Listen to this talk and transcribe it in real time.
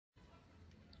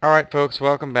Alright folks,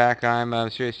 welcome back. I'm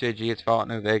Serious JG, it's Fallout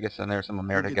New Vegas, and there's some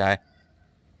Omerta guy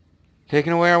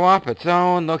taking away our Wappets.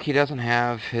 Oh, and look, he doesn't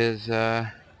have his,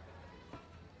 yeah,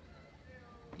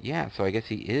 so I guess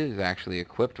he is actually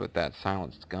equipped with that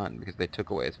silenced gun, because they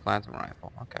took away his plasma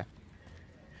rifle. Okay.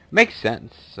 Makes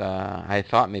sense. I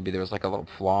thought maybe there was like a little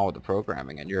flaw with the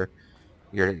programming, and your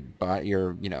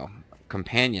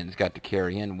companions got to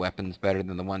carry in weapons better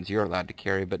than the ones you're allowed to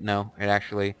carry, but no, it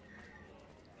actually...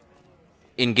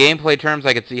 In gameplay terms,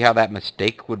 I could see how that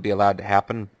mistake would be allowed to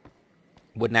happen.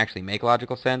 Wouldn't actually make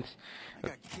logical sense.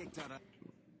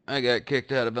 I got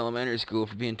kicked out of elementary school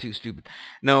for being too stupid.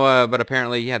 No, but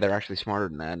apparently, yeah, they're actually smarter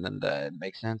than that, and it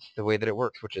makes sense the way that it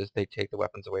works, which is they take the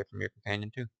weapons away from your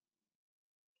companion, too.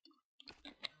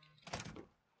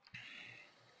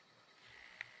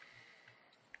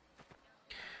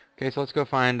 Okay, so let's go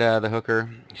find the hooker.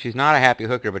 She's not a happy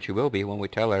hooker, but she will be when we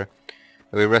tell her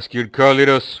that we rescued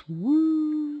Carlitos. Woo!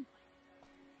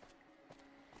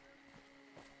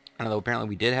 Although apparently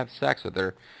we did have sex with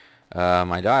her.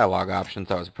 My dialogue option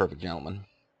thought I was a perfect gentleman.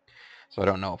 So I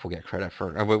don't know if we'll get credit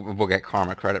for... we'll get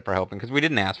karma credit for helping, because we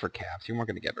didn't ask for caps. You weren't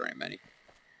going to get very many.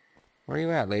 Where are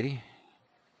you at, lady?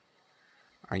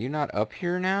 Are you not up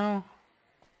here now?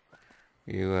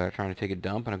 Are you trying to take a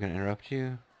dump and I'm going to interrupt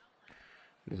you?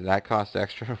 Does that cost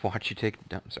extra to watch you take a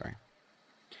dump? Sorry.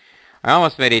 I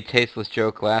almost made a tasteless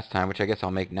joke last time, which I guess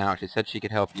I'll make now. She said she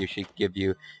could help you. She could give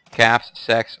you caps,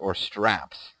 sex, or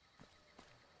straps.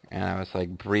 And I was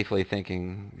like briefly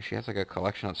thinking, she has like a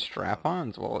collection of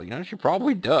strap-ons? Well, you know, she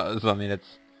probably does. I mean,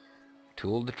 it's a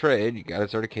tool of the trade. You gotta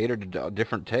sort of cater to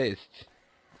different tastes.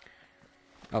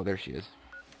 Oh, there she is.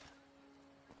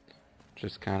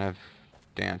 Just kind of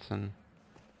dancing.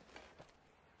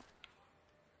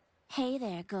 Hey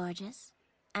there, gorgeous.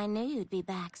 I knew you'd be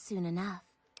back soon enough.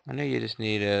 I know you just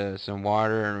need some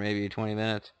water and maybe 20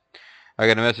 minutes. I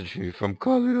got a message for you from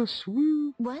Carlitos.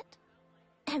 Woo. What?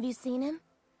 Have you seen him?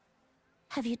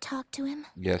 Have you talked to him?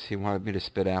 Yes, he wanted me to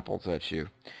spit apples at you.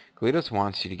 Carlitos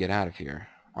wants you to get out of here.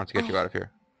 Wants to get you out of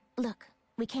here. Look,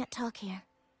 we can't talk here.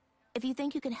 If you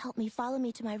think you can help me, follow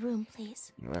me to my room,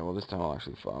 please. Alright, well this time I'll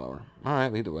actually follow her.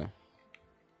 Alright, lead the way.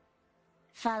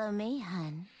 Follow me,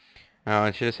 hun. Oh,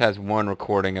 and she just has one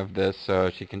recording of this, so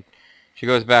she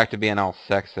goes back to being all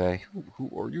sexy.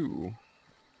 Who are you?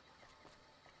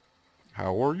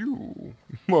 How are you?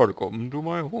 Welcome to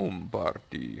my home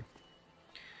party.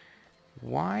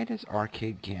 Why does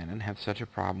Arcade Gannon have such a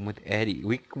problem with Eddie?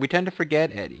 We tend to forget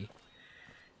Eddie.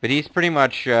 But he's pretty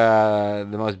much the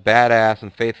most badass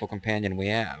and faithful companion we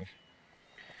have.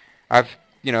 I've,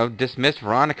 dismissed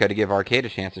Veronica to give Arcade a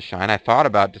chance to shine. I thought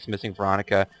about dismissing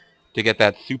Veronica to get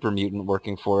that super mutant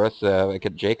working for us, like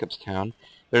at Jacobstown.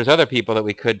 There's other people that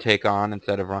we could take on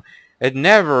instead of Veronica. It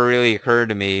never really occurred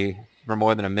to me for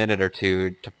more than a minute or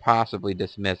two to possibly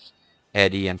dismiss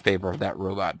Eddie in favor of that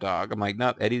robot dog. I'm like,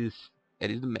 no, Eddie's the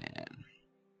man.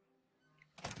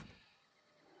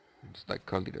 It's like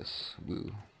Carlitos.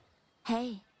 Woo.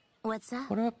 Hey, what's up?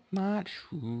 What up, Mach?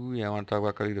 Ooh, yeah, I want to talk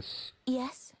about Carlitos.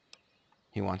 Yes?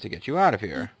 He wants to get you out of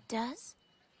here. He does?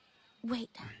 Wait,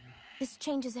 this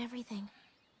changes everything.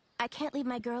 I can't leave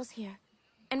my girls here.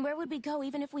 And where would we go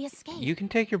even if we escape? You can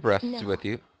take your breasts with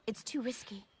you. It's too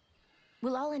risky.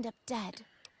 We'll all end up dead.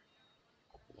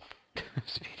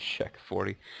 Speed check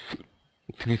 40.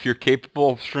 If you're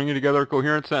capable of stringing together a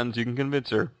coherent sentence, you can convince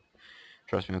her.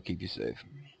 Trust me, I'll keep you safe.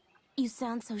 You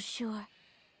sound so sure.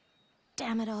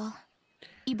 Damn it all.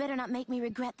 You better not make me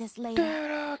regret this later.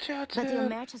 But the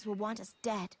Omertas will want us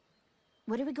dead.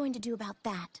 What are we going to do about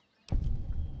that?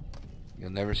 You'll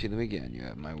never see them again, you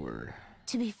have my word.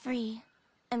 To be free,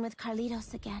 and with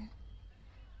Carlitos again.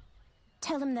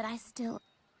 Tell him that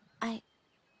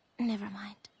never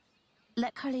mind.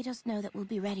 Let Carlitos know that we'll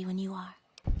be ready when you are.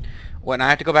 What, and I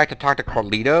have to go back to talk to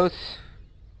Carlitos?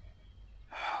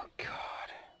 Oh, God.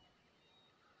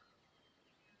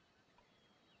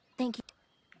 Thank you.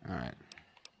 Alright.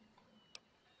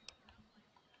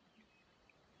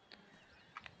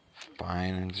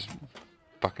 Fine, and just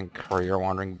fucking career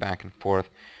wandering back and forth.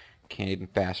 Can't even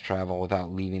fast travel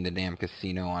without leaving the damn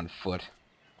casino on foot.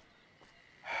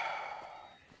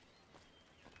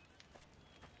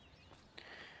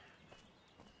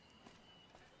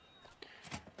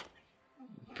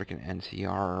 Freaking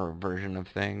NCR version of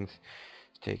things.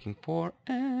 It's taking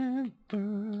forever.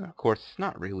 Of course, it's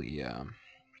not really an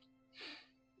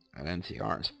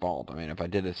NCR's fault. I mean, if I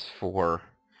did this for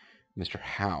Mr.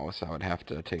 House, I would have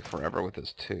to take forever with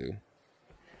this too.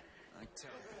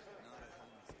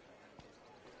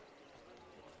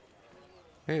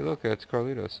 Hey, look, it's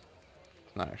Carlitos.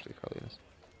 It's not actually Carlitos.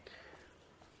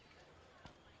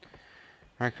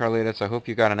 Alright, Carlitos, I hope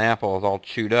you got an apple all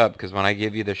chewed up, because when I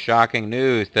give you the shocking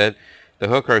news that the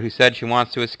hooker who said she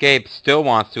wants to escape still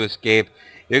wants to escape,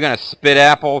 you're going to spit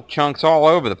apple chunks all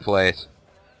over the place.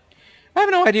 I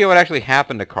have no idea what actually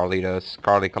happened to Carlitos,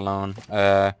 Carly Colon.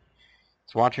 Was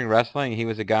watching wrestling. He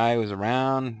was a guy who was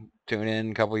around, tuned in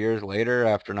a couple years later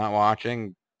after not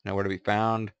watching, nowhere to be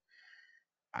found.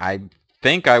 I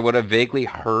think I would have vaguely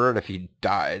heard if he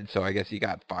died, so I guess he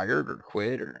got fired or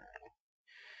quit or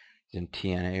he's in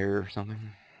TNA or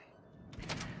something.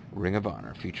 Ring of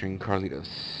Honor featuring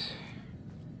Carlitos.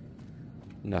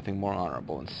 Nothing more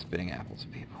honorable than spitting apples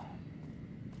at people.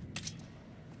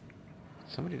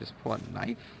 Somebody just pull a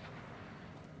knife?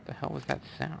 What the hell was that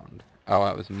sound? Oh,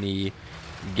 that was me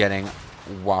getting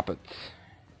whoppets.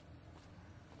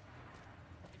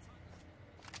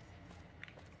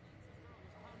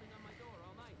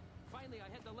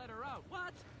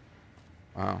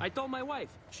 Wow. I told my wife,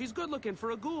 she's good looking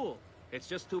for a ghoul. It's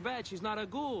just too bad she's not a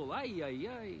ghoul. Ay, ay,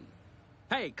 ay.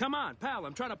 Hey, come on, pal.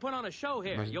 I'm trying to put on a show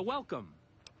here. You're welcome.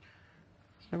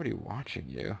 There's nobody watching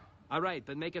you. All right,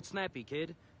 then make it snappy,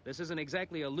 kid. This isn't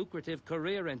exactly a lucrative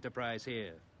career enterprise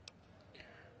here.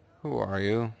 Who are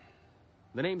you?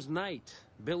 The name's Knight.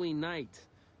 Billy Knight.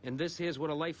 And this here's what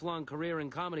a lifelong career in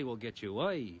comedy will get you.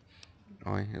 Oi.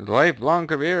 A lifelong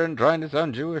career in trying to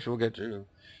sound Jewish will get you.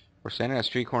 We're standing at a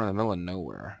street corner in the middle of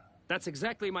nowhere. That's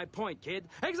exactly my point, kid.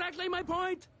 Exactly my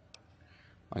point!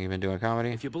 Oh, you been doing comedy?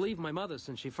 If you believe my mother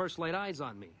since she first laid eyes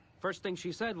on me, first thing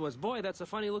she said was, boy, that's a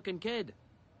funny-looking kid.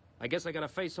 I guess I got a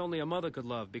face only a mother could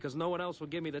love, because no one else would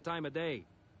give me the time of day.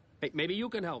 Hey, maybe you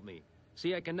can help me.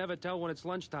 See, I can never tell when it's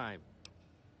lunchtime.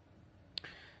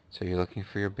 So you're looking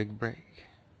for your big break?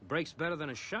 Break's better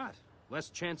than a shot. Less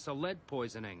chance of lead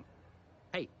poisoning.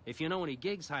 Hey, if you know any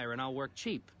gigs hiring, I'll work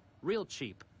cheap. Real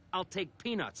cheap. I'll take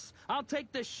peanuts. I'll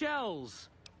take the shells.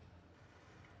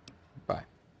 Bye.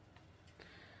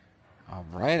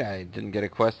 Alright, I didn't get a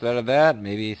quest out of that.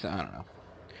 Maybe, I don't know.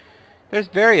 There's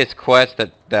various quests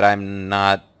that I'm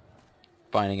not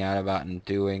finding out about and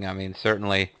doing. I mean,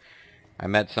 certainly, I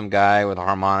met some guy with a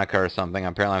harmonica or something.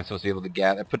 Apparently I'm supposed to be able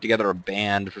to put together a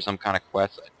band for some kind of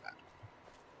quest.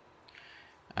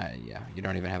 Yeah, you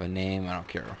don't even have a name. I don't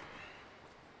care.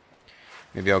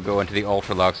 Maybe I'll go into the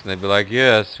Ultralux and they'd be like,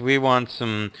 yes, we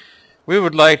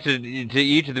would like to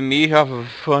eat the meat off of a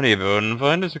funny bone.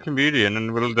 Find us a comedian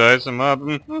and we'll dice him up.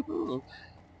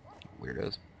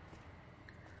 Weirdos.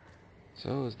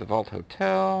 So is the Vault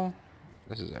Hotel.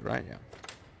 This is it, right? Yeah.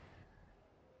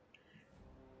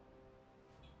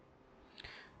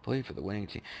 Play for the winning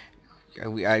team.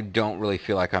 I don't really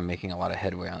feel like I'm making a lot of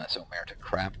headway on this Omerta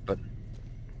crap, but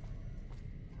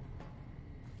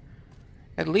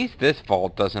at least this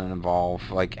vault doesn't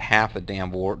involve, like, half the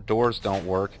damn doors don't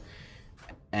work,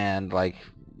 and, like,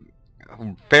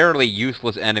 fairly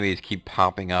useless enemies keep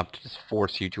popping up to just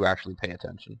force you to actually pay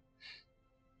attention.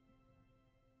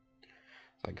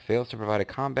 It's like, fails to provide a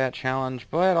combat challenge,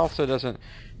 but also doesn't,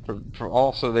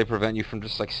 also they prevent you from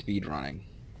just, like, speed running.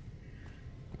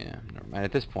 Yeah, never mind.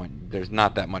 At this point, there's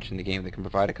not that much in the game that can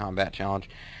provide a combat challenge.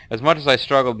 As much as I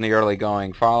struggled in the early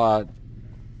going, Fallout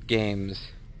games,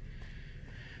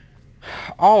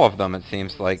 all of them, it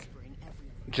seems like,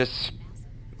 just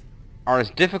are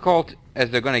as difficult as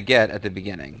they're going to get at the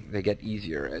beginning. They get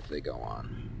easier as they go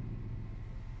on.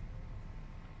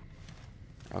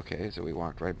 Okay, so we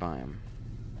walked right by him.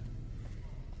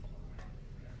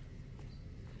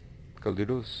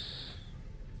 Carlitos.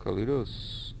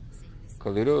 Carlitos.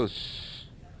 Carlitos.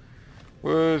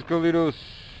 Where's Carlitos?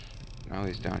 Now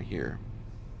he's down here.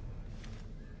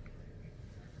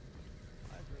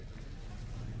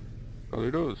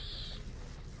 Carlitos.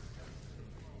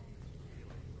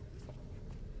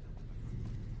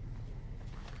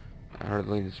 I heard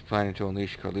the lead is planning to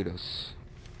unleash Carlitos.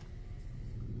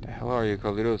 The hell are you,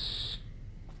 Carlitos?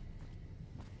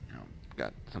 I've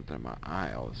got something in my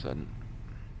eye all of a sudden.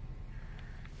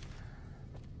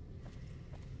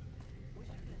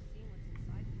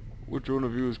 Which one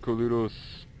of you is Carlitos?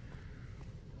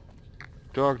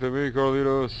 Talk to me,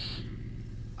 Carlitos.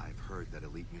 I've heard that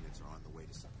elite units are on the way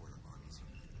to support our armies.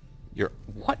 You're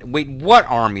what? Wait, what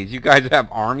armies? You guys have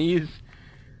armies?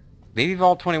 Maybe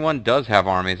Vault 21 does have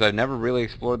armies. I've never really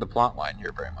explored the plot line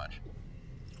here very much.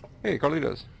 Hey,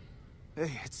 Carlitos.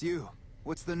 Hey, it's you.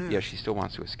 What's the news? Yeah, she still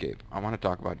wants to escape. I want to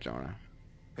talk about Jonah.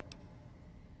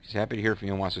 She's happy to hear from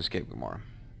you and wants to escape Gomorrah.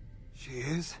 She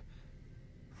is?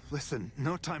 Listen,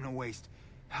 no time to waste.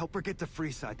 Help her get to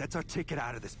Freeside. That's our ticket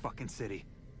out of this fucking city.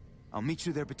 I'll meet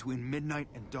you there between midnight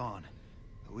and dawn.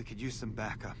 But we could use some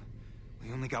backup.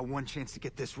 We only got one chance to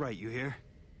get this right, you hear?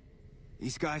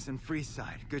 These guys in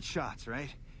Freeside, good shots, right?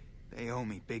 They owe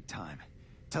me big time.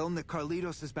 Tell him that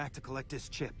Carlitos is back to collect his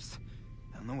chips.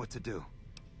 I'll know what to do.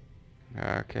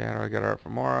 Okay, how do I get her up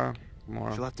from Gomorrah?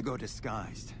 She'll have to go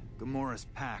disguised. Gomorrah's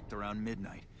packed around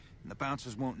midnight, and the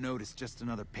bouncers won't notice just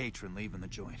another patron leaving the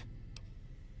joint.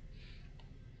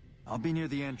 I'll be near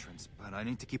the entrance, but I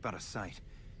need to keep out of sight.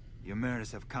 The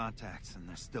Emeritus have contacts, and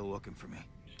they're still looking for me.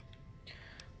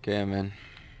 Okay, I'm in.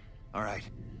 All right.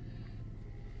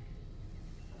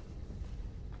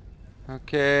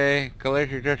 Okay,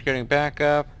 Glacier just getting back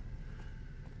up.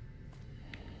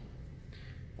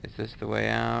 Is this the way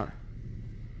out?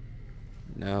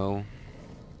 No.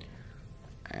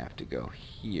 I have to go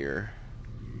here.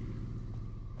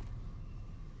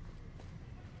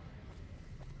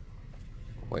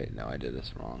 Wait, no, I did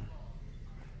this wrong.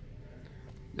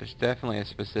 There's definitely a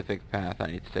specific path I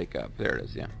need to take up. There it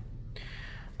is, yeah.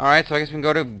 Alright, so I guess we can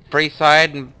go to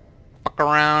Freeside and fuck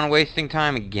around wasting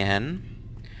time again.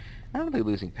 I'm really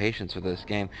losing patience with this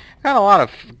game. I got a lot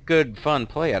of good, fun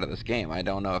play out of this game. I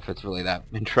don't know if it's really that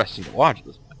interesting to watch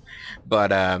this one.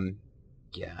 But,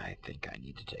 yeah, I think I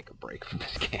need to take a break from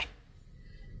this game.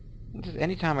 Just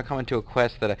anytime I come into a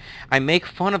quest that I make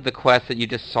fun of the quest that you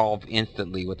just solve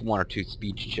instantly with 1 or 2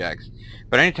 speech checks.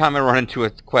 But anytime I run into a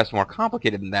quest more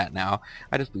complicated than that now,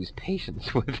 I just lose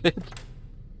patience with it.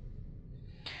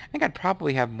 I think I'd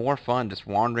probably have more fun just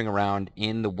wandering around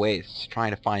in the wastes,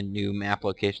 trying to find new map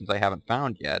locations I haven't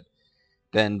found yet,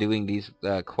 than doing these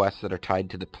quests that are tied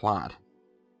to the plot.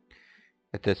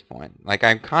 At this point. Like,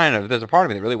 I'm kind of... There's a part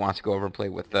of me that really wants to go over and play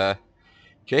with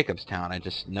Jacobstown. I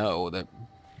just know that...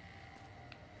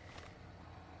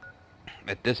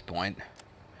 At this point,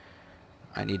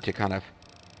 I need to kind of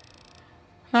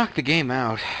knock the game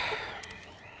out.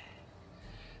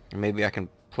 And maybe I can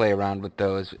play around with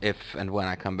those if and when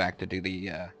I come back to do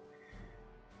the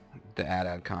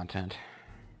ad content.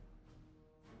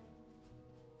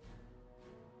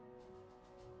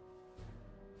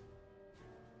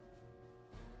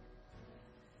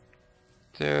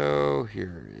 So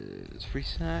here is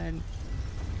Freeside.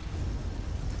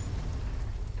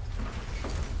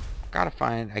 Gotta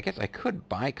find... I guess I could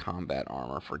buy combat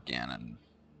armor for Ganon.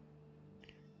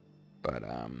 But,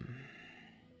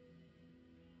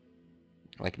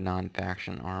 like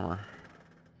non-faction armor.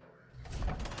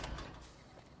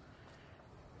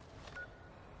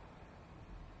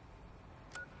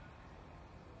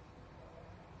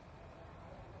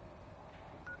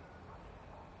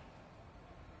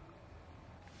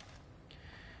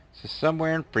 So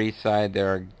somewhere in Freeside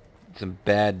there are some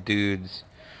bad dudes.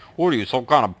 What are you, some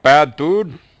kind of bad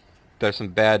dude? There's some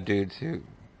bad dudes who...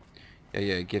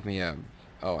 Yeah, give me a...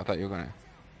 Oh, I thought you were gonna...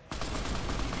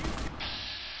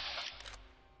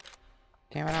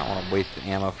 Damn it, I don't want to waste the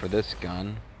ammo for this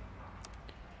gun.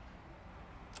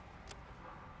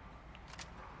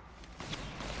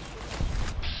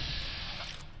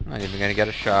 I'm not even gonna get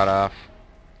a shot off.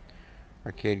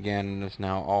 Arcade Ganon is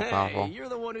now all powerful. Hey, you're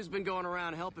the one who's been going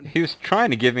around helping. He was trying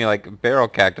to give me like barrel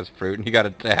cactus fruit and he got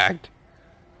attacked.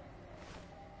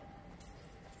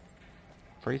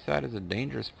 Freeside is a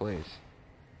dangerous place.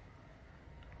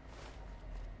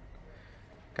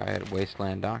 Guy had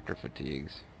wasteland doctor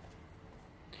fatigues.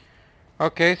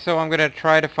 Okay, so I'm gonna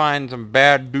try to find some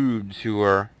bad dudes who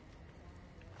are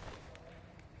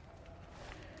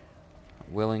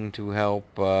willing to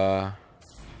help Carlitos,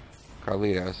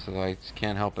 so I just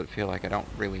can't help but feel like I don't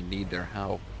really need their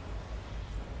help.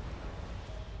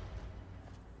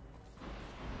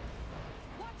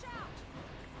 Watch out!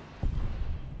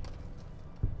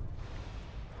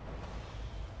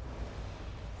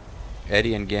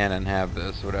 Eddie and Ganon have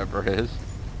this, whatever it is.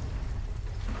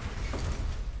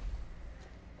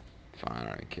 Fine,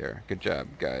 I don't care. Good job,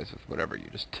 guys, with whatever you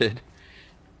just did.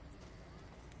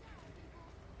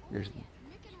 Here's...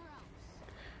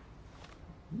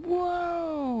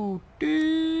 Whoa,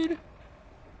 dude!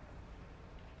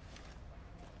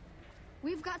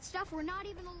 We've got stuff we're not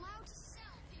even allowed to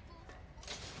sell, people.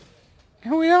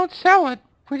 And we don't sell it.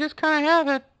 We just kind of have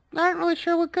it. Not really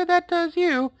sure what good that does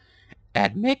you.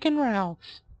 At Mick and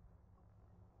Ralph's.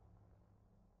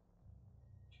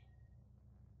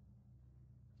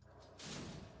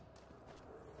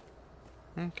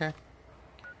 Okay.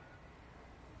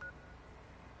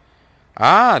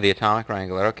 Ah, the Atomic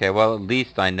Wrangler. Okay, well, at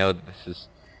least I know that this is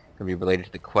going to be related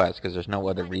to the quest, because there's no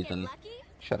other reason...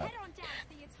 Shut up.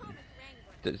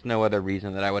 There's no other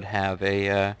reason that I would have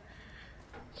a,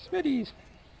 Smitty's.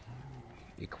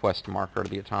 A quest marker,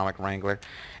 the Atomic Wrangler.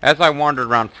 As I wandered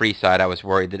around Freeside, I was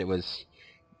worried that it was...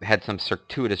 had some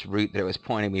circuitous route that it was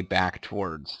pointing me back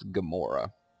towards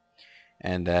Gomorrah.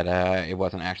 And that, it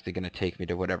wasn't actually going to take me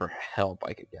to whatever help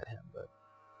I could get him, but...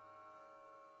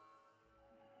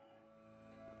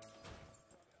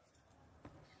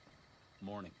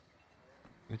 morning.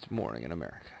 It's morning in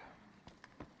America.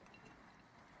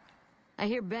 I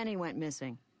hear Benny went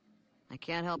missing. I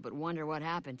can't help but wonder what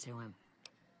happened to him.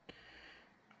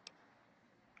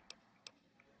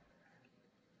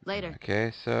 Later.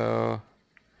 Okay, so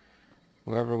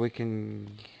whoever we can...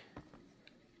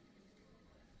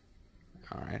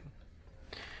 Alright.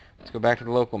 Let's go back to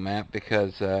the local map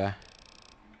because, oh,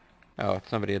 it's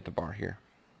somebody at the bar here.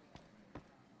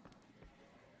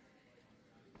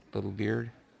 Little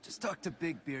Beard. Just talk to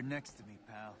Big Beard next to me,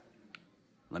 pal.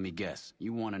 Let me guess.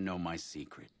 You want to know my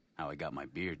secret. How I got my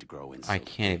beard to grow in so I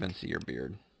can't thick. even see your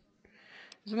beard.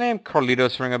 Does the name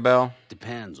Carlitos ring a bell?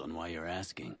 Depends on why you're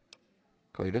asking.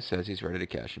 Carlitos says he's ready to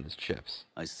cash in his chips.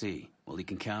 I see. Well, he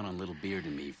can count on Little Beard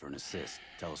and me for an assist.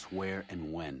 Tell us where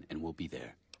and when, and we'll be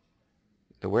there.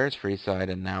 The where's free side,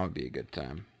 and now would be a good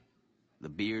time. The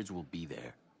Beards will be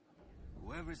there.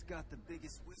 Whoever's got the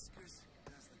biggest whiskers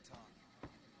does the talk.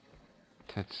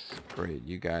 That's great.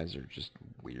 You guys are just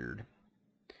weird.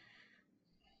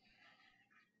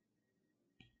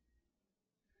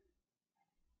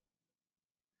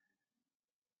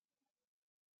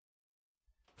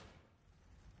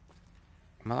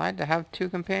 Am I allowed to have two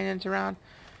companions around?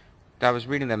 I was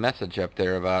reading the message up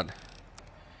there about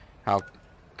how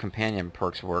companion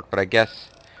perks work, but I guess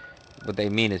what they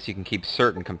mean is you can keep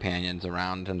certain companions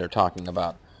around, and they're talking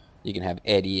about you can have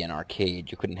Eddie and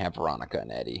Arcade. You couldn't have Veronica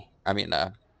and Eddie. I mean,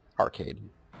 Arcade.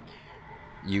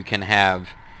 You can have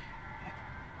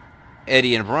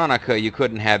Eddie and Veronica. You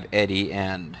couldn't have Eddie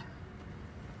and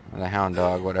the Hound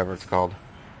Dog, whatever it's called.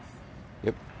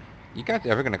 Yep. You guys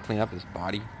ever gonna clean up his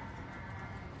body?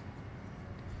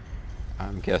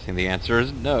 I'm guessing the answer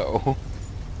is no.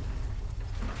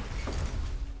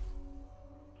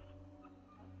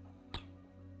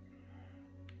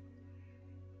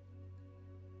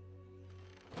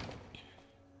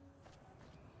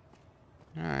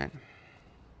 Alright.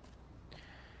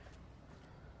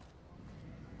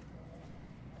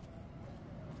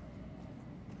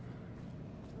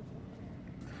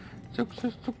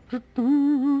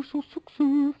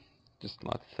 Just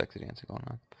lots of sexy dancing going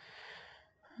on.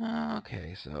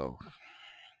 Okay, so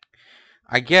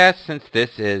I guess since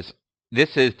this is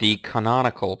the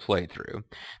canonical playthrough.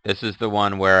 This is the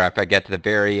one where if I get to the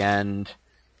very end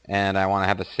and I want to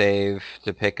have a save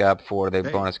to pick up for the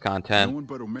bonus content,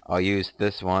 I'll use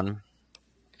this one.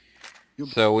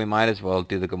 So we might as well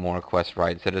do the Gomorrah quest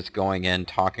right instead of just going in,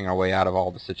 talking our way out of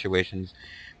all the situations,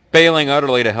 failing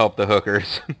utterly to help the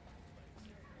hookers,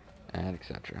 and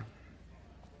etc.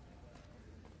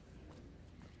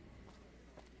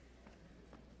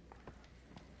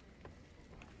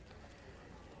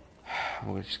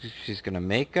 She's gonna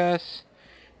make us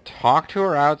talk to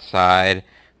her outside,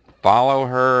 follow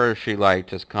her as she like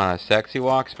just kind of sexy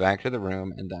walks back to the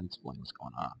room, and then explain what's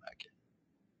going on back here.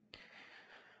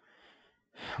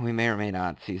 We may or may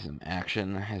not see some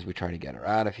action as we try to get her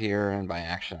out of here, and by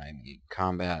action I mean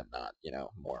combat, not, you know,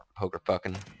 more poker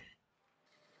fucking.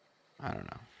 I don't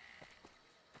know.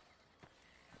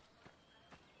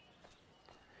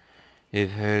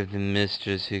 You've heard of the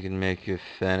mistress who can make your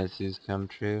fantasies come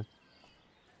true?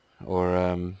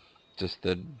 Or, just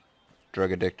the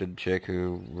drug-addicted chick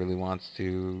who really wants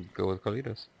to go with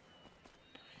Carlitos.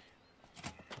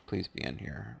 Please be in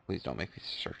here. Please don't make me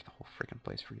search the whole freaking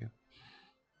place for you.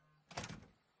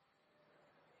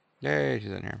 Yay, she's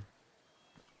in here.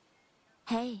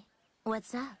 Hey,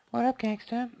 what's up? What up,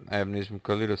 gangsta? I have news from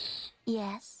Carlitos.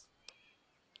 Yes?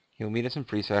 He'll meet us in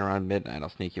Freeside around midnight. I'll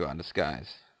sneak you out in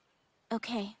disguise.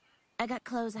 Okay. I got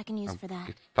clothes I can use for that.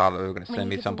 You thought they were going to When send you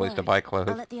me give the someplace to word, buy clothes.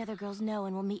 I'll let the other girls know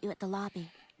and we'll meet you at the lobby.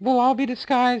 Well, I'll be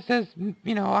disguised as,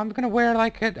 you know, I'm going to wear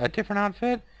like a different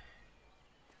outfit.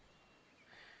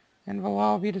 And we'll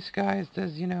all be disguised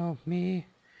as, you know, me.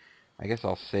 I guess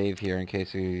I'll save here in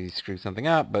case we screw something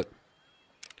up, but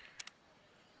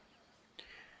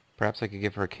perhaps I could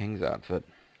give her a king's outfit.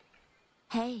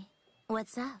 Hey,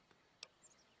 what's up?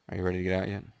 Are you ready to get out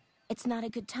yet? It's not a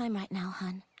good time right now,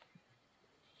 hun.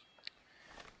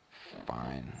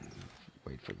 Fine.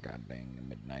 Wait for goddamn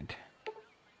midnight.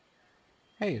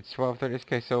 Hey, it's 12:30.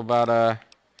 Okay, so about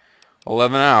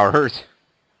 11 hours.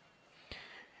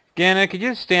 Ganna, could you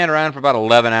just stand around for about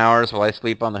 11 hours while I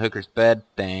sleep on the hooker's bed?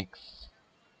 Thanks.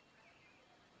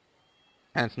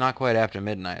 And it's not quite after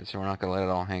midnight, so we're not going to let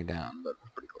it all hang down, but we're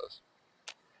pretty close.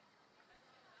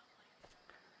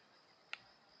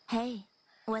 Hey,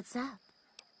 what's up?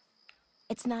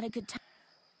 It's not a good time.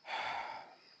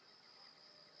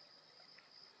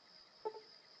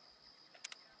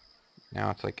 Now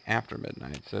it's like after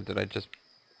midnight, so did I just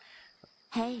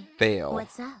Hey, fail?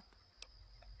 what's up?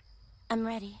 I'm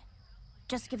ready.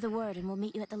 Just give the word and we'll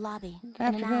meet you at the lobby in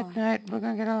After an hour. midnight, we're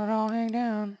gonna get it all hang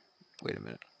down. Wait a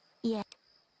minute. Yeah.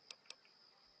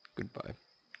 Goodbye.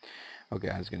 Okay,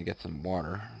 I was gonna get some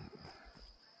water.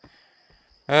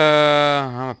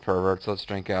 I'm a pervert, so let's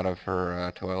drink out of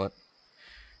her toilet.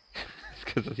 It's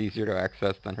because it's easier to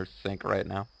access than her sink right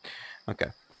now. Okay.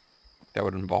 That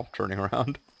would involve turning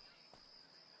around.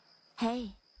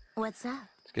 Hey, what's up?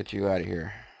 Let's get you out of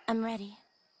here. I'm ready.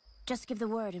 Just give the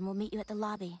word and we'll meet you at the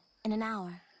lobby in an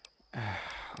hour.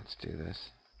 Let's do this.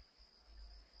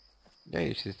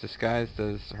 Hey, she's disguised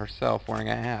as herself wearing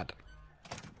a hat.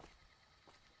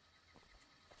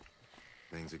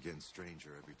 Things are getting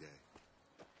stranger every day.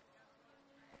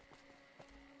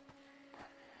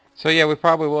 So yeah, we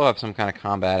probably will have some kind of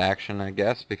combat action, I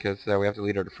guess, because we have to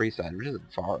lead her to Freeside, which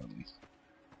isn't far at least.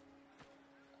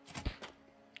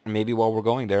 Maybe while we're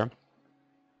going there,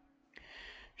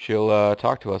 she'll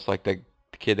talk to us like the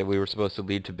kid that we were supposed to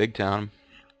lead to Big Town.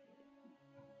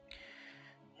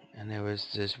 And there was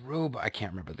this robot, I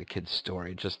can't remember the kid's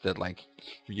story, just that like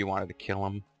you wanted to kill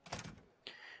him.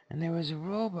 And there was a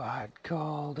robot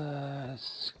called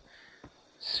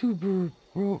Super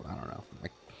Robot. I don't know. I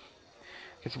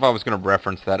guess if I was going to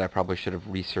reference that, I probably should have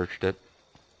researched it.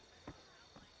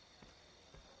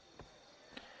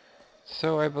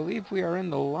 So I believe we are in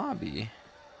the lobby.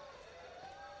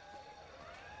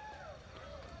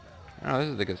 Oh, this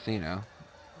is the casino.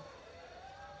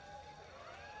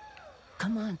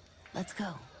 Come on, let's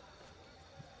go.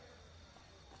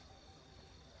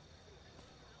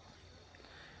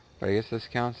 But I guess this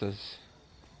counts as...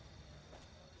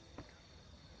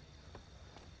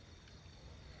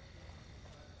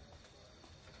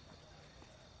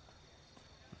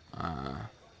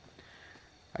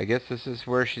 I guess this is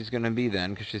where she's going to be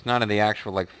then, because she's not in the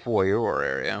actual, like, foyer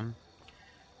area.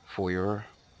 Foyer,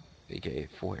 aka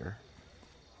foyer.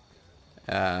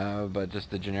 But just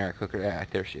the generic hooker. Yeah,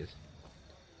 there she is.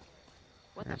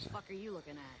 What the fuck are you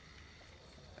looking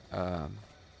at?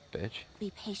 Bitch.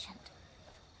 Be patient.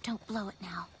 Don't blow it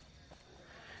now.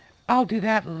 I'll do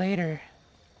that later.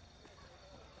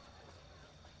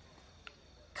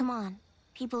 Come on.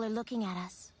 People are looking at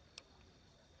us.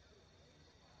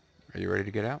 Are you ready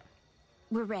to get out?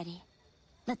 We're ready.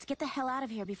 Let's get the hell out of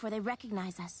here before they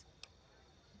recognize us.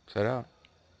 Set out.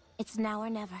 It's now or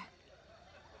never.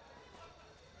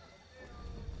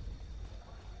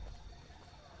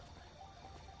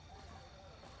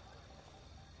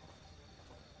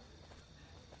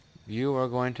 You are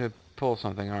going to pull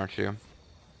something, aren't you? What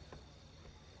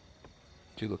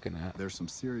you looking at? There's some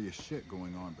serious shit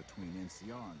going on between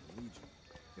NCR and the Legion.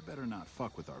 You better not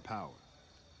fuck with our power.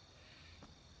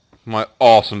 My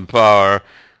awesome power.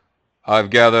 I've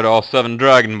gathered all 7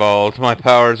 Dragon Balls. My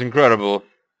power is incredible.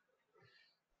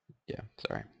 Yeah,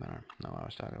 sorry. I don't know what I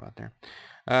was talking about there.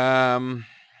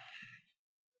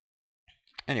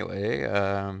 Anyway,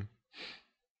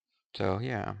 so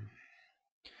yeah.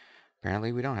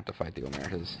 Apparently we don't have to fight the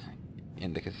Omertas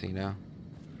in the casino.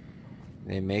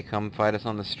 They may come fight us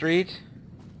on the street.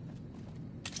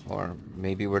 Or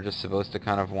maybe we're just supposed to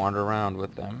kind of wander around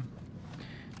with them.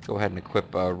 Go ahead and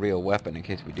equip a real weapon in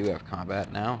case we do have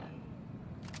combat now.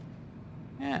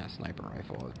 Yeah, sniper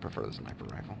rifle. I prefer the sniper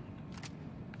rifle.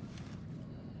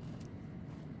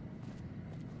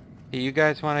 Hey, you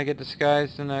guys want to get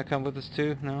disguised and come with us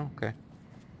too? No? Okay.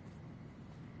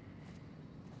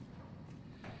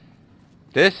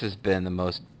 This has been the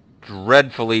most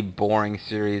dreadfully boring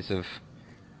series of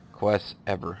quests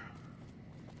ever.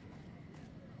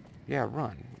 Yeah,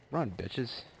 run. Run,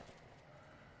 bitches.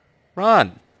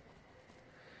 Run!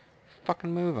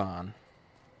 Fucking move on.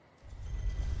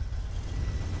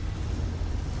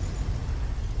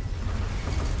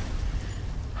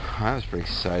 That was pretty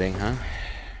exciting, huh?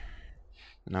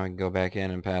 Now we can go back in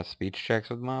and pass speech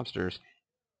checks with mobsters.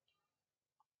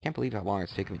 Can't believe how long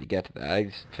it's taken me to get to that. I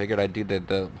just figured I'd do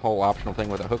the whole optional thing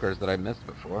with the hookers that I missed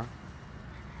before.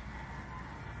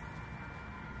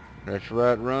 That's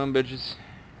right, run, bitches.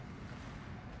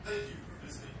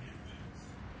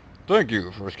 Thank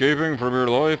you for escaping from your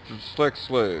life as sex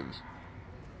slaves.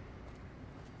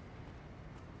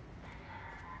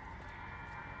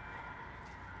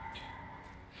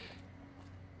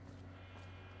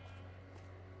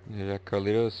 Is that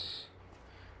Carlitos?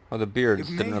 Well, the beards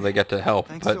didn't really get to help,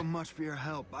 Thanks but... so much for your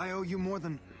help. I owe you more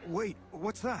than... Wait,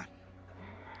 what's that?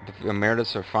 The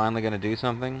Emeritus are finally going to do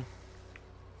something?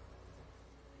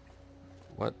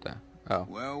 What the... Oh.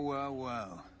 Well, well,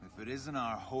 well. If it isn't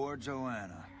our whore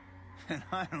Joanna. And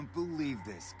I don't believe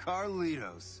this.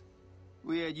 Carlitos.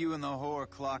 We had you in the whore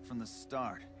clock from the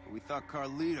start. But we thought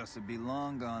Carlitos would be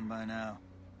long gone by now.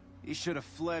 He should have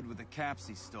fled with the caps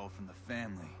he stole from the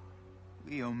family.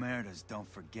 We Omertas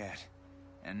don't forget.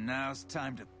 And now's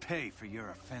time to pay for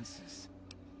your offenses.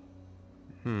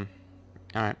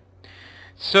 Alright.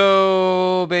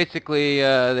 So, basically,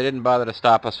 they didn't bother to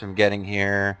stop us from getting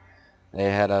here. They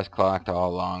had us clocked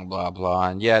all along, blah blah,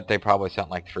 and yet they probably sent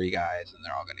like 3 guys, and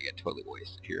they're all going to get totally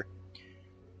wasted here.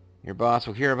 Your boss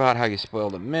will hear about how you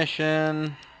spoiled a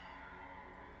mission.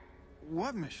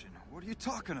 What mission? What are you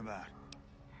talking about?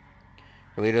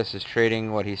 Carlitos is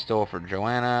trading what he stole for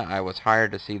Joanna. I was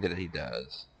hired to see that he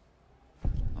does.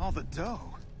 All the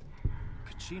dough?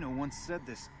 Kachino once said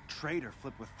this traitor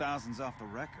flipped with thousands off the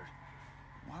record.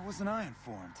 Why wasn't I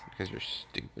informed? Because you're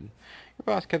stupid. Your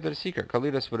boss kept it a secret.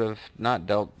 Carlitos would have not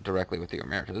dealt directly with the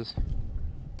Omertas.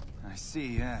 I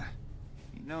see, yeah.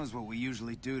 He knows what we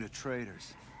usually do to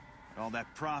traitors. But all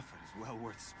that profit is well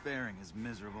worth sparing his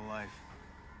miserable life.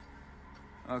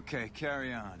 Okay,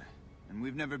 carry on. And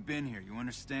we've never been here, you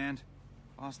understand?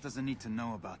 Boss doesn't need to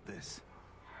know about this.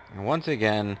 And once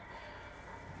again,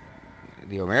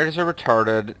 the Omertas are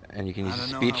retarded, and you can use a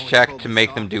speech check to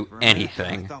make them do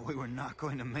anything. I thought we were not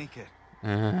going to make it.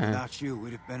 Without you,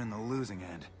 we'd have been in the losing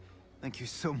end. Thank you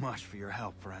so much for your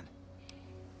help, friend.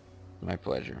 My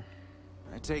pleasure.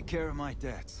 I take care of my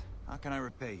debts. How can I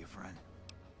repay you, friend?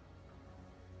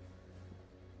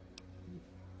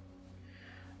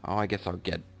 Oh, I guess I'll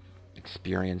get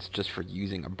experience just for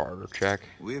using a barter check.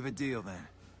 We have a deal then.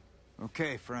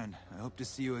 Okay, friend. I hope to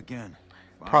see you again.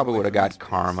 Probably would have got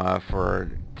karma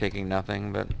for taking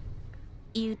nothing, but...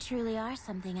 You truly are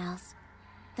something else.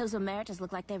 Those Omertas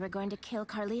look like they were going to kill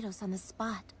Carlitos on the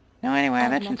spot. No, anyway, I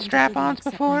mentioned strap-ons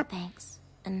before. Thanks.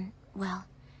 And, well,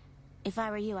 if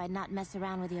I were you, I'd not mess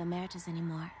around with the Omertas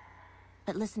anymore.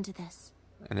 But listen to this.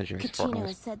 And then she makes Kachino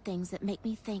has said things that make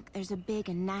me think there's a big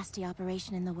and nasty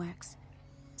operation in the works.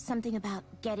 Something about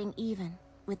getting even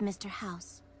with Mr.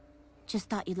 House. Just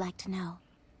thought you'd like to know.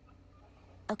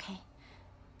 Okay.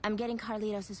 I'm getting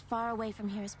Carlitos as far away from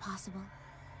here as possible.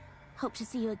 Hope to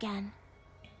see you again.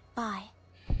 Bye.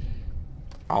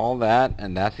 All that,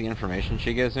 and that's the information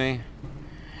she gives me?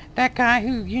 That guy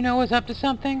who you know is up to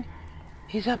something?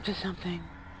 He's up to something.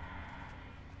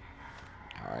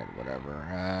 Alright,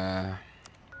 whatever.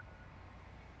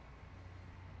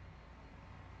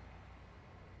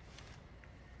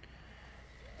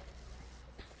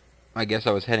 I guess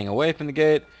I was heading away from the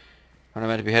gate when I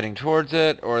meant to be heading towards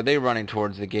it, or are they running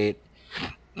towards the gate?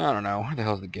 I don't know. Where the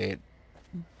hell's the gate?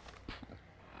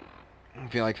 I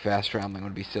feel like fast traveling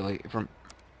would be silly from,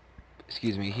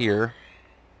 excuse me, here.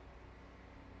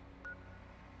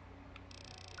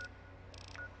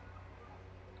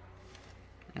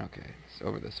 Okay, it's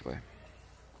over this way.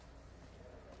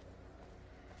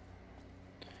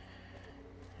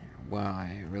 Wow,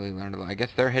 I really learned a lot. I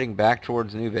guess they're heading back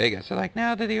towards New Vegas. So like,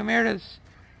 now that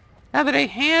a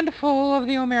handful of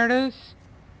the Omertas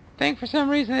think for some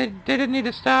reason they didn't need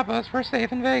to stop us, we're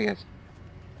safe in Vegas.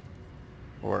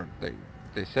 Or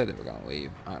they said they were gonna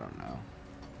leave. I don't know.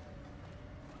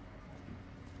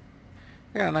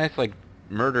 I got a nice like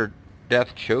murder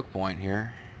death choke point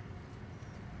here.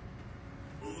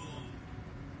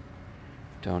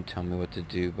 Don't tell me what to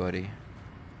do, buddy.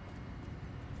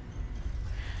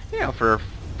 You know, for a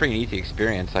freaking easy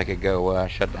experience, I could go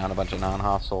shut down a bunch of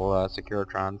non-hostile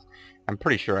Securitrons. I'm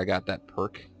pretty sure I got that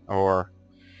perk. Or,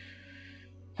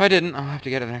 if I didn't, I'll have to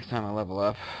get it the next time I level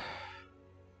up.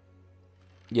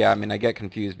 Yeah, I mean, I get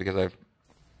confused because I've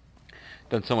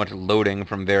done so much loading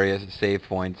from various save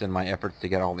points in my efforts to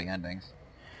get all the endings.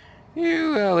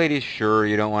 You ladies sure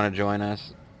you don't want to join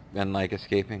us and, like,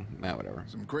 escaping? Nah, whatever.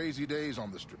 Some crazy days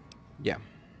on the strip. Yeah.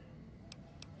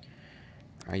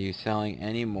 Are you selling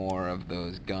any more of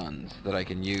those guns that I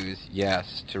can use?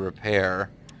 Yes, to repair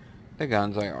the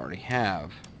guns I already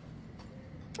have.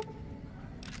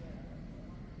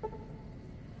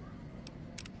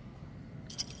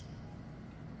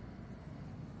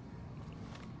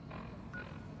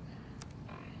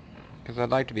 Because I'd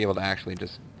like to be able to actually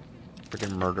just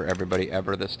freaking murder everybody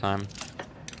ever this time.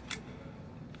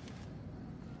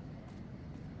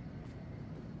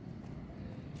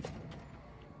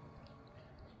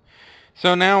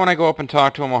 So now when I go up and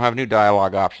talk to him, I'll have new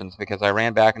dialogue options because I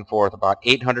ran back and forth about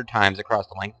 800 times across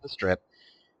the length of the strip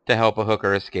to help a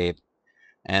hooker escape,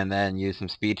 and then use some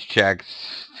speech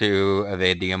checks to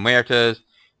evade the Omertas,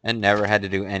 and never had to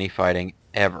do any fighting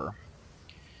ever.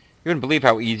 You wouldn't believe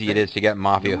how easy it is to get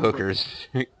Mafia hookers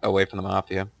away from the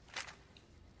Mafia.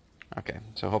 Okay,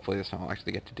 so hopefully this time I'll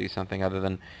actually get to do something other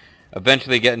than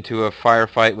eventually get into a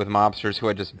firefight with mobsters who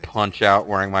I just punch out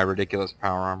wearing my ridiculous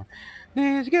power armor.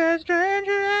 These get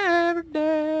stranger every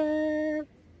day.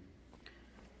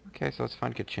 Okay, so let's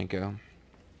find Kachinko.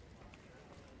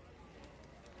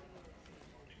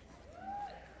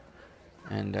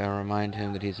 And remind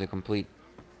him that he's a complete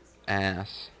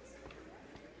ass.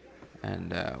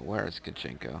 And where is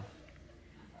Kachenko?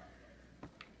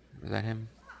 Is that him?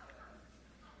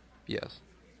 Yes.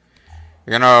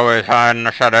 You can always hide in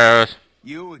the shadows.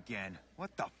 You again?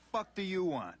 What the fuck do you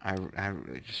want? I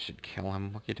really just should kill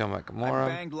him. What are you talking about, I Gomorrah?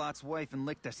 banged Lot's wife and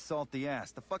licked her salty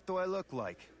ass. The fuck do I look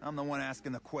like? I'm the one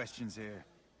asking the questions here.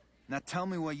 Now tell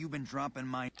me why you've been dropping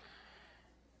my...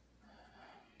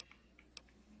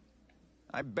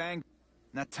 I banged...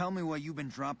 Now tell me why you've been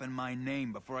dropping my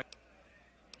name before I...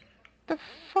 The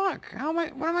fuck? How am I...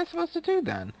 What am I supposed to do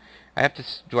then? I have to...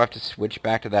 Do I have to switch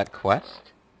back to that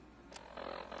quest?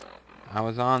 I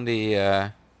was on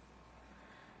the,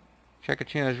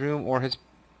 Chekachino's room or his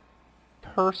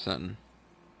person.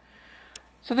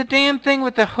 So the damn thing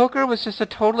with the hooker was just a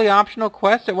totally optional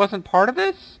quest? It wasn't part of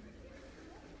this?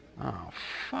 Oh,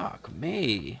 fuck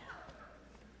me.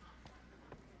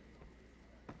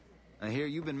 I hear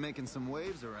you've been making some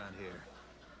waves around here.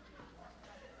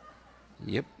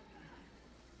 Yep.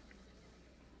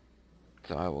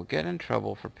 So I will get in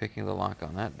trouble for picking the lock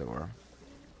on that door.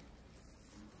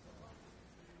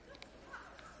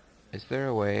 Is there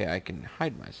a way I can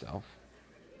hide myself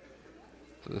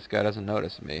so this guy doesn't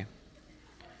notice me?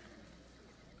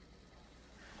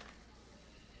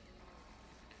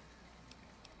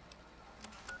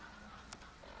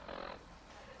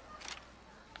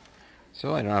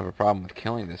 So I don't have a problem with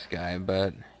killing this guy,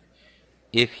 but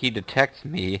if he detects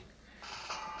me...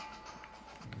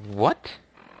 What?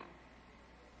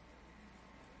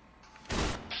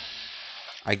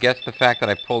 I guess the fact that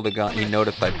I pulled the gun, he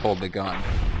noticed I pulled the gun.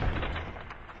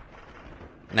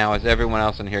 Now, is everyone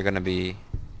else in here going to be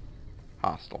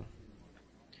hostile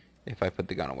if I put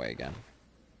the gun away again?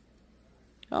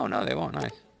 Oh, no, they won't.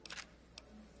 Nice.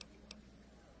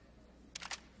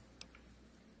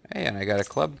 Hey, and I got a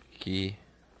club key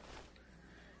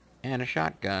and a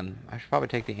shotgun. I should probably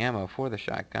take the ammo for the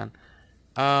shotgun.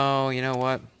 Oh, you know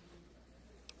what?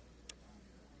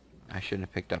 I shouldn't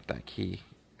have picked up that key,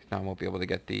 because now I won't be able to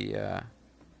get the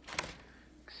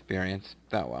experience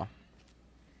that well.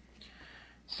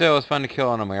 So, it was fun to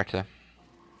kill an Omerta.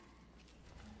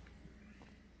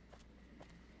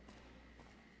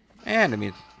 And it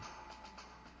means...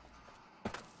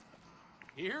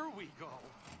 Here we go.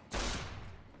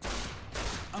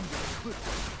 I'm gonna quit.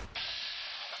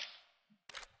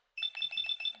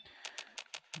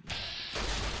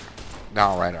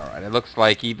 Alright, alright. It looks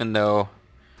like even though...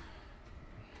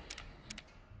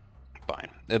 Fine.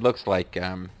 It looks like,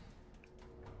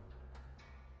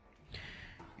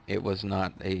 it was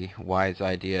not a wise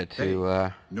idea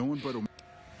to, no one but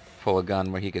pull a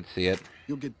gun where he could see it.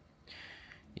 You'll get...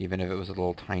 Even if it was a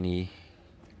little tiny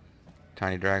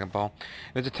Dragon Ball.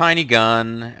 It was a tiny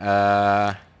gun.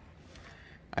 I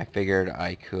figured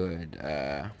I could,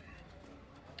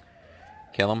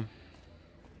 kill him.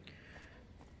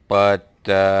 But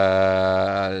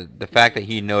the fact that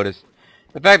he noticed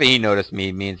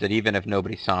me means that even if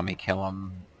nobody saw me kill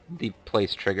him, the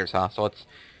place triggers hostile. It's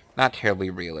not terribly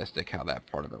realistic how that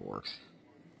part of it works.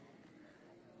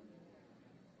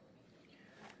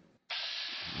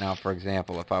 Now, for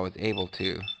example, if I was able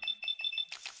to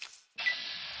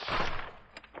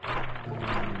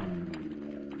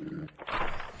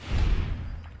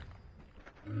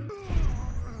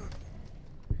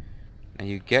and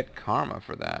you get karma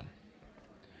for that.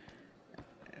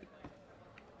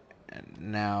 And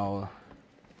now,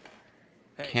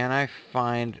 can I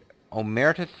find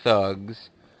Omerta thugs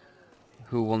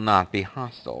who will not be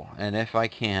hostile? And if I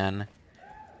can,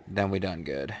 then we done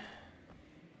good.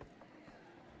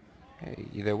 Hey,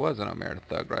 there was an Omerta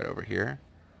thug right over here.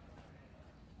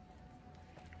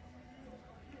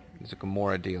 He's a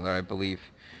Gomorrah dealer, I believe.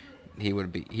 He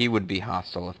would be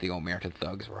hostile if the Omerta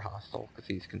thugs were hostile, because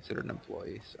he's considered an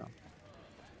employee. So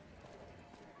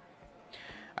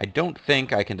I don't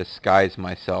think I can disguise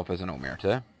myself as an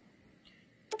Omerta.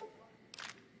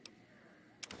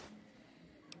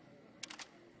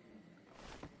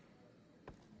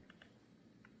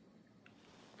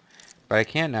 But I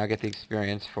can now get the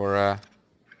experience for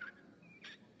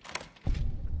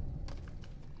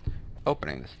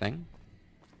opening this thing.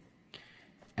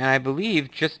 And I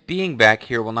believe just being back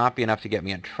here will not be enough to get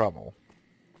me in trouble.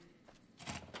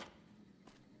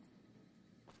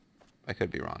 I could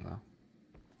be wrong, though.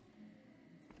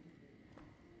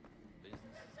 Business is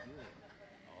good.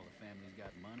 All the family's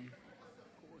got money.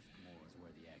 Of course, Gomorrah's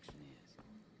where the action is.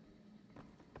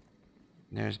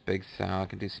 There's Big Sal. I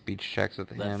can do speech checks with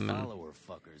That him. follower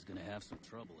fucker's gonna have some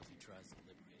trouble if he tries to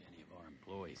liberate any of our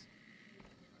employees.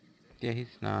 Yeah,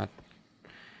 he's not.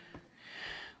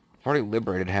 I've already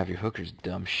liberated half your hookers,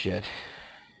 dumb shit.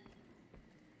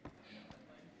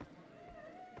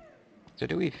 So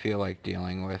do we feel like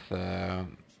dealing with,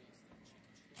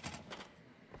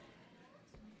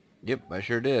 Yep, I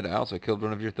sure did. I also killed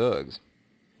one of your thugs.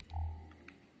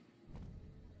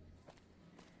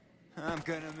 I'm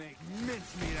gonna make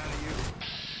mincemeat out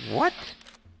of you. What?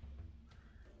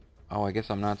 Oh, I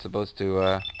guess I'm not supposed to,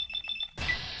 I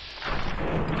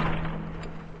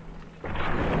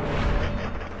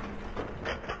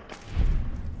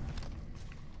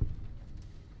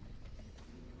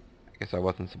guess I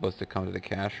wasn't supposed to come to the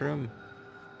cash room.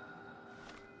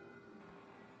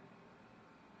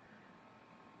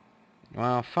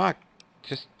 Well, fuck.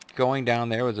 Just going down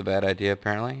there was a bad idea,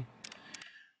 apparently.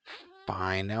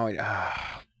 Fine, now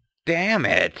I... damn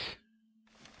it!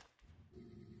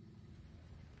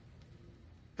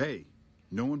 Hey,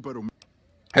 no one but a...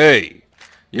 Hey!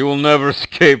 You will never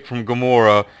escape from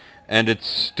Gomorrah and its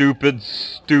stupid,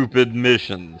 stupid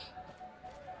missions.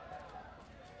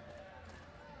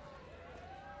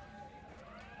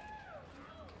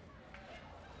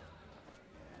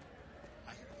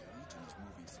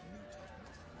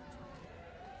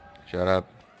 Shut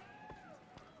up.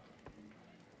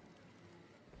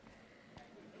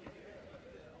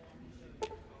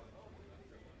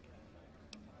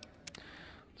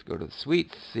 Let's go to the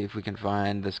suites, see if we can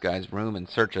find this guy's room and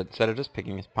search it instead of just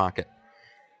picking his pocket.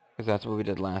 Because that's what we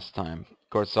did last time. Of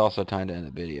course, it's also time to end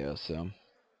the video, so...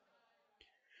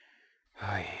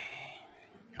 I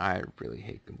really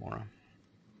hate Gomorrah.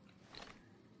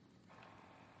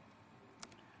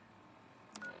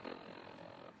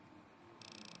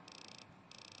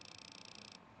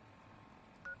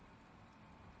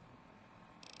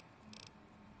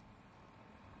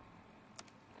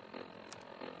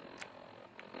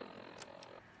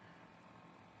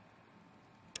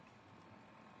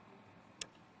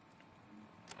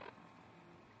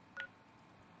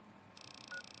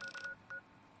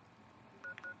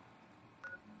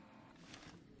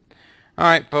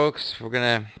 Alright, folks, we're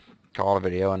gonna call it a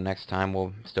video, and next time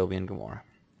we'll still be in Gomorrah.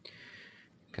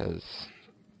 Because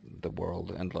the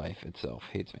world and life itself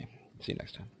hates me. See you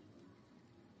next time.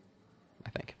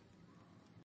 I think.